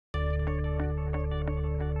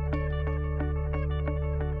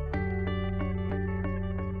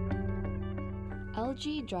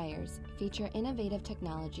LG dryers feature innovative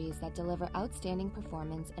technologies that deliver outstanding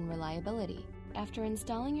performance and reliability. After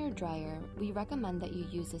installing your dryer, we recommend that you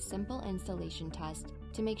use a simple installation test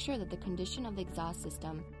to make sure that the condition of the exhaust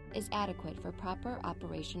system is adequate for proper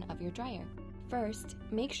operation of your dryer. First,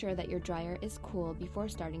 make sure that your dryer is cool before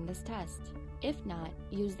starting this test. If not,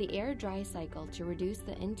 use the air dry cycle to reduce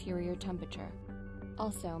the interior temperature.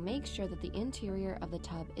 Also, make sure that the interior of the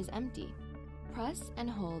tub is empty. Press and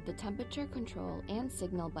hold the temperature control and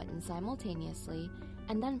signal button simultaneously,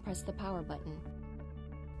 and then press the power button.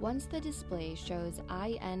 Once the display shows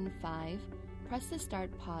IN5, press the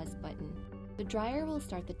Start Pause button. The dryer will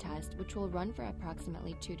start the test, which will run for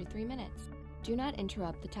approximately 2 to 3 minutes. Do not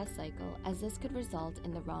interrupt the test cycle, as this could result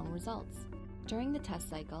in the wrong results. During the test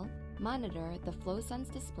cycle, monitor the FlowSense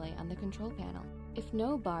display on the control panel. If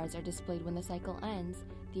no bars are displayed when the cycle ends,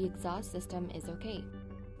 the exhaust system is okay.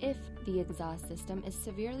 If the exhaust system is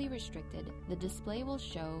severely restricted, the display will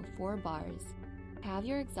show 4 bars. Have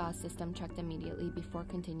your exhaust system checked immediately before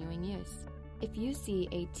continuing use. If you see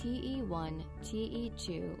a TE1,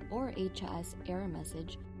 TE2, or HS error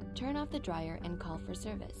message, turn off the dryer and call for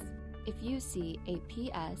service. If you see a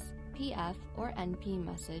PS, PF, or NP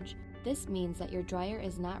message, this means that your dryer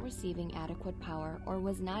is not receiving adequate power or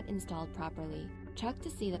was not installed properly. Check to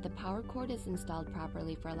see that the power cord is installed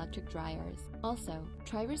properly for electric dryers. Also,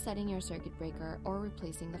 try resetting your circuit breaker or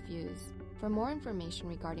replacing the fuse. For more information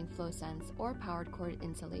regarding FlowSense or powered cord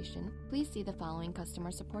installation, please see the following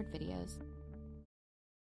customer support videos.